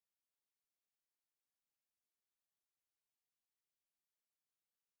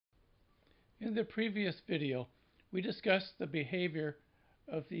In the previous video, we discussed the behavior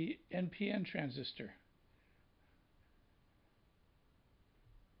of the NPN transistor.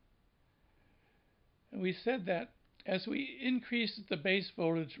 And we said that as we increase the base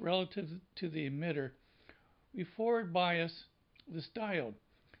voltage relative to the emitter, we forward bias this diode,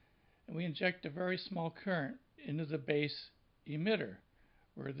 and we inject a very small current into the base emitter,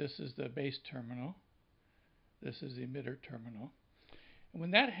 where this is the base terminal, this is the emitter terminal. And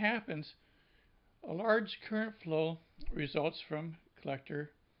when that happens, a large current flow results from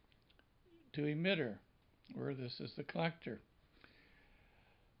collector to emitter, where this is the collector.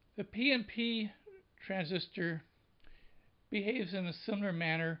 The PNP transistor behaves in a similar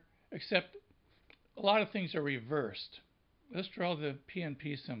manner, except a lot of things are reversed. Let's draw the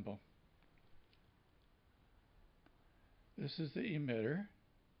PNP symbol. This is the emitter.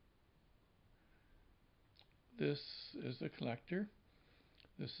 This is the collector.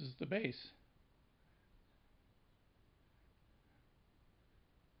 This is the base.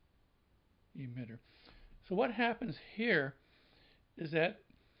 Emitter. So what happens here is that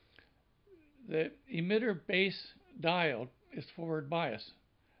the emitter base diode is forward biased.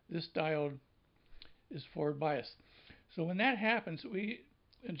 This diode is forward biased. So when that happens, we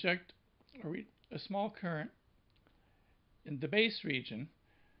inject a small current in the base region,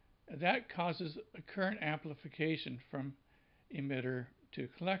 and that causes a current amplification from emitter to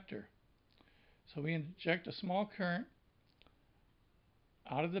collector. So we inject a small current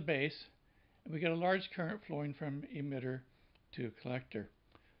out of the base, and we get a large current flowing from emitter to collector.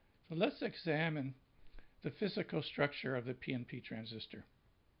 So let's examine the physical structure of the PNP transistor.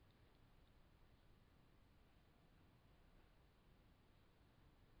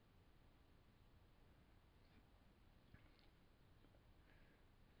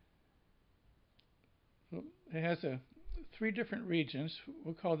 So it has three different regions.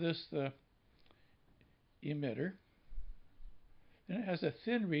 We'll call this the emitter. Then it has a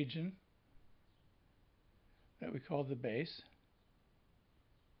thin region that we call the base,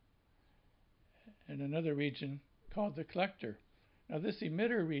 and another region called the collector. Now this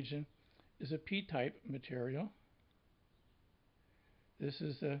emitter region is a p-type material. This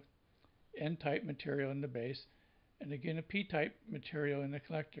is a n-type material in the base, and again a p-type material in the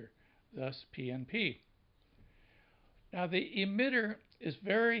collector, thus PNP. Now the emitter is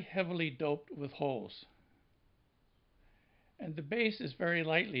very heavily doped with holes, and the base is very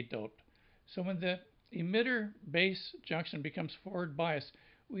lightly doped. So when the emitter base junction becomes forward biased,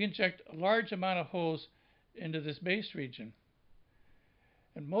 we inject a large amount of holes into this base region.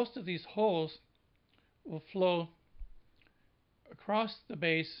 And most of these holes will flow across the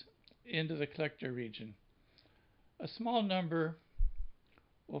base into the collector region. A small number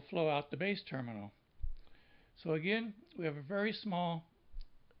will flow out the base terminal. So again, we have a very small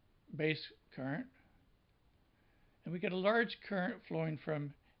base current, and we get a large current flowing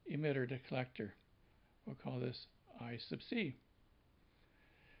from emitter to collector. We'll call this I sub C.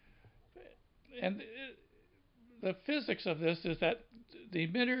 And the physics of this is that the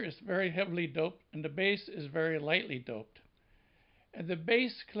emitter is very heavily doped and the base is very lightly doped. And the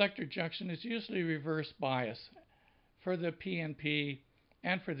base collector junction is usually reverse bias for the PNP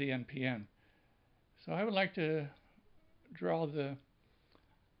and for the NPN. So I would like to draw the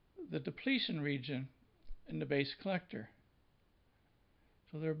depletion region in the base collector.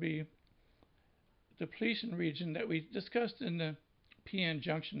 So there will be depletion region that we discussed in the PN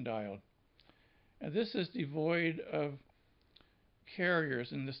junction diode. And this is devoid of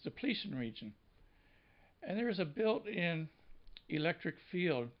carriers in this depletion region. And there is a built-in electric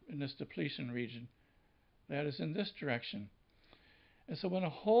field in this depletion region that is in this direction. And so when a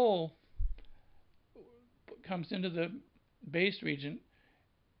hole comes into the base region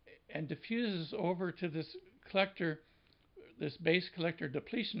and diffuses over to this collector, this base collector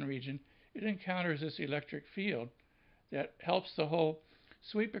depletion region, it encounters this electric field that helps the hole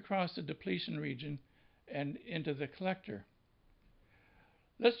sweep across the depletion region and into the collector.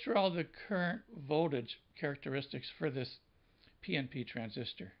 Let's draw the current voltage characteristics for this PNP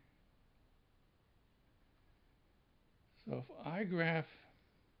transistor. So if I graph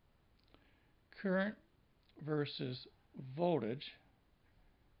current versus voltage,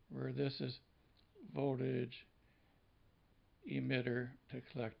 where this is voltage emitter to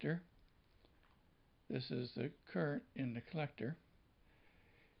collector, this is the current in the collector.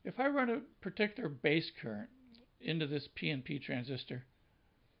 If I run a particular base current into this PNP transistor,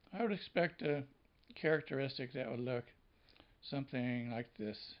 I would expect a characteristic that would look something like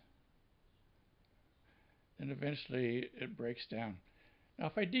this. And eventually it breaks down. Now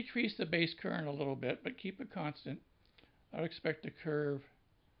if I decrease the base current a little bit but keep it constant, I would expect the curve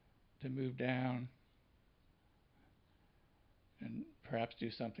to move down and perhaps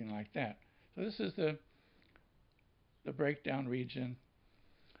do something like that. So this is the breakdown region.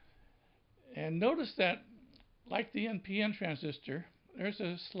 And notice that, like the NPN transistor, there's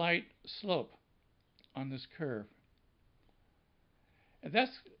a slight slope on this curve. And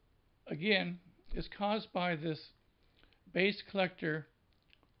that's, again, is caused by this base collector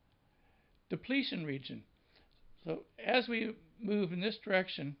depletion region. So as we move in this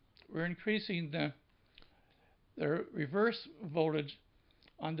direction, we're increasing the reverse voltage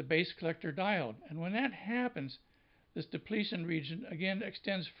on the base collector diode. And when that happens, this depletion region again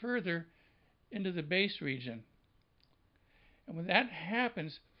extends further into the base region. And when that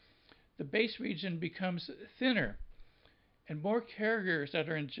happens, the base region becomes thinner, and more carriers that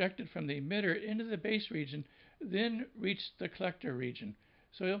are injected from the emitter into the base region then reach the collector region.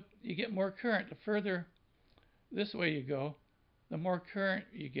 So you get more current. The further this way you go, the more current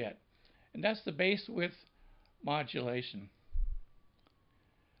you get. And that's the base width modulation.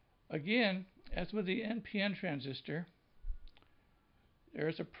 Again, as with the NPN transistor,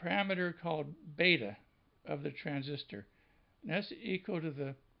 there's a parameter called beta of the transistor. And that's equal to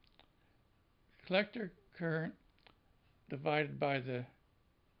the collector current divided by the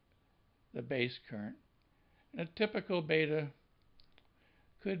base current. And a typical beta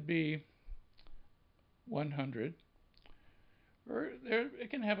could be 100, or it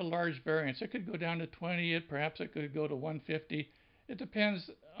can have a large variance. It could go down to 20, perhaps it could go to 150. It depends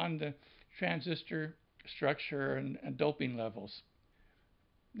on the transistor structure and doping levels.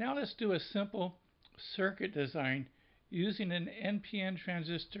 Now let's do a simple circuit design using an NPN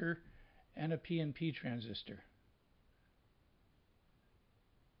transistor and a PNP transistor.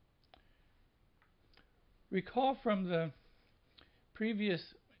 Recall from the previous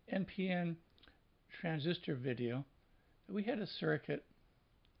NPN transistor video that we had a circuit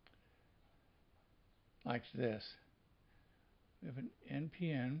like this. We have an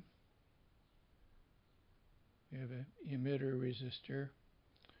NPN, we have an emitter resistor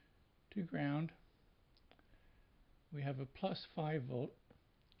to ground, we have a plus 5 volt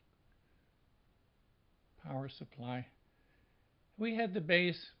power supply. We had the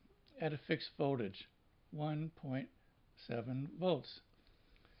base at a fixed voltage, 1.7 volts.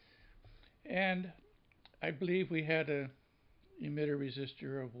 And I believe we had a emitter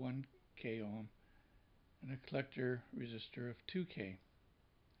resistor of 1 k ohm and a collector resistor of 2 k.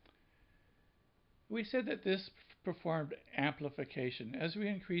 We said that this performed amplification. As we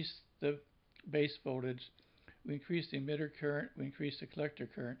increase the base voltage, we increase the emitter current, we increase the collector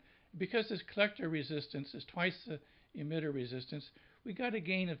current. Because this collector resistance is twice the emitter resistance, we got a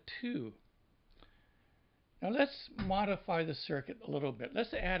gain of 2. Now let's modify the circuit a little bit.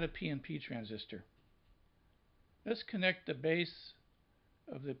 Let's add a PNP transistor. Let's connect the base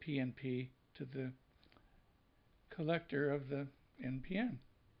of the PNP to the collector of the NPN.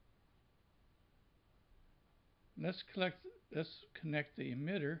 Let's connect the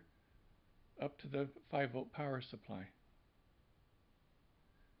emitter up to the 5 volt power supply.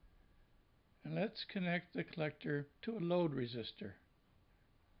 And let's connect the collector to a load resistor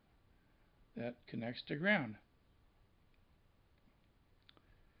that connects to ground.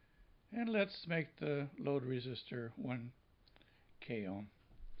 And let's make the load resistor 1 k ohm.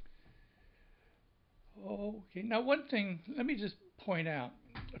 Okay, now one thing, let me just point out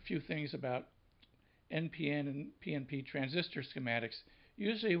a few things about NPN and PNP transistor schematics.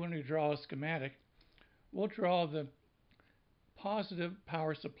 Usually when we draw a schematic, we'll draw the positive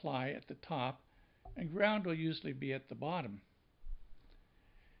power supply at the top, and ground will usually be at the bottom.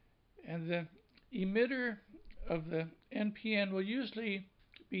 And the emitter of the NPN will usually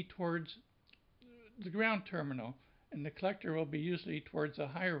be towards the ground terminal, and the collector will be usually towards a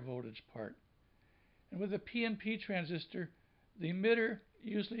higher voltage part. And with a PNP transistor, the emitter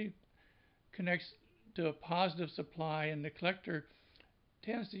usually connects to a positive supply, and the collector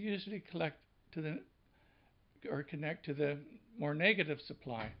tends to usually connect to the more negative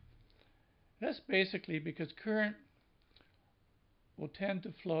supply. That's basically because current will tend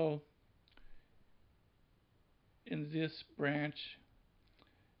to flow in this branch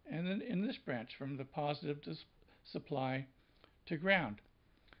and then in this branch from the positive supply to ground.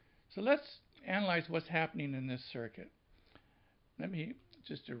 So let's analyze what's happening in this circuit. Let me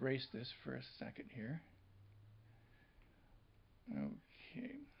just erase this for a second here.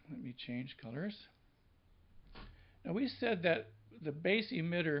 Okay, let me change colors. Now we said that the base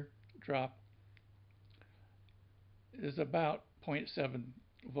emitter drop is about 0.7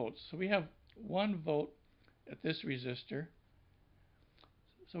 volts. So we have 1 volt at this resistor.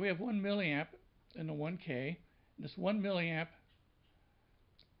 So we have 1 milliamp in the 1K. And this 1 milliamp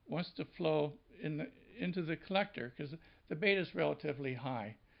wants to flow into the collector because the beta is relatively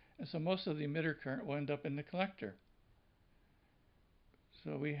high. And so most of the emitter current will end up in the collector.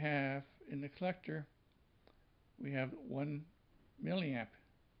 So we have, in the collector, we have 1 milliamp.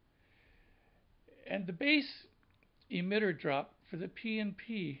 And the base emitter drop for the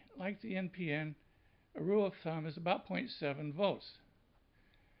PNP, like the NPN, a rule of thumb is about 0.7 volts.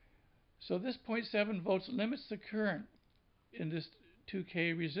 So this 0.7 volts limits the current in this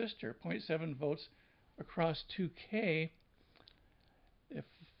 2K resistor, 0.7 volts across 2K. If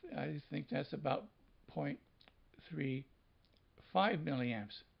I think that's about 0.35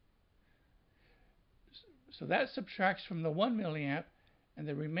 milliamps. So that subtracts from the 1 milliamp, and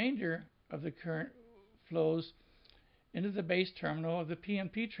the remainder of the current flows into the base terminal of the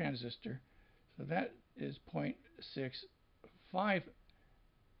PNP transistor. So that is 0.65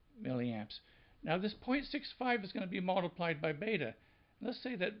 milliamps. Now this 0.65 is going to be multiplied by beta. Let's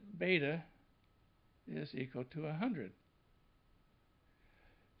say that beta is equal to 100.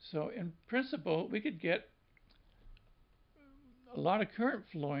 So in principle, we could get a lot of current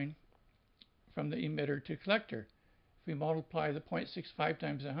flowing from the emitter to collector. If we multiply the 0.65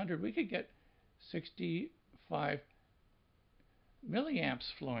 times 100, we could get 65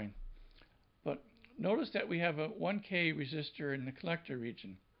 milliamps flowing. But notice that we have a 1K resistor in the collector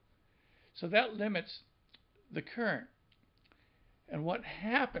region. So that limits the current. And what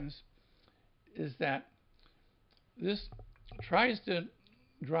happens is that this tries to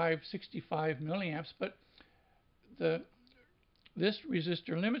drive 65 milliamps, but this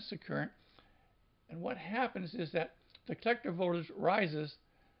resistor limits the current. And what happens is that the collector voltage rises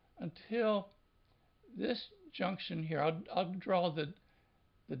until this junction here. I'll draw the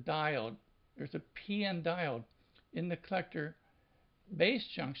diode. There's a PN diode in the collector base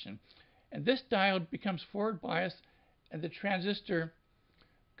junction. And this diode becomes forward biased, and the transistor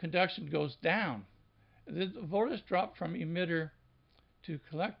conduction goes down. The voltage drop from emitter to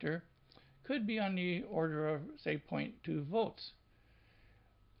collector could be on the order of, say, 0.2 volts.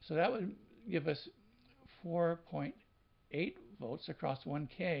 So that would give us 4.8 volts across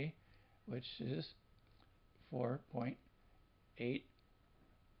 1K, which is 4.8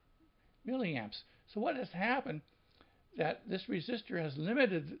 milliamps. So what has happened that this resistor has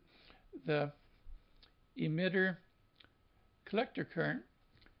limited the emitter collector current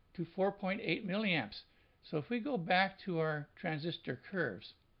to 4.8 milliamps. So if we go back to our transistor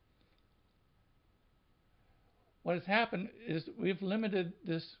curves, what has happened is we've limited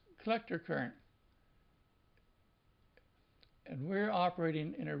this collector current. And we're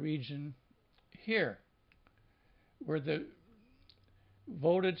operating in a region here where the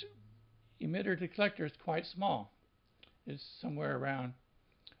voltage emitter to collector is quite small. It's somewhere around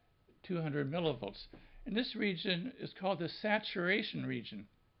 200 millivolts. And this region is called the saturation region.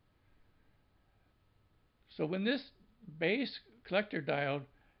 So when this base collector diode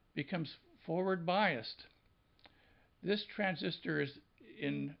becomes forward biased, this transistor is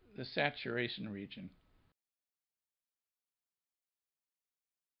in the saturation region.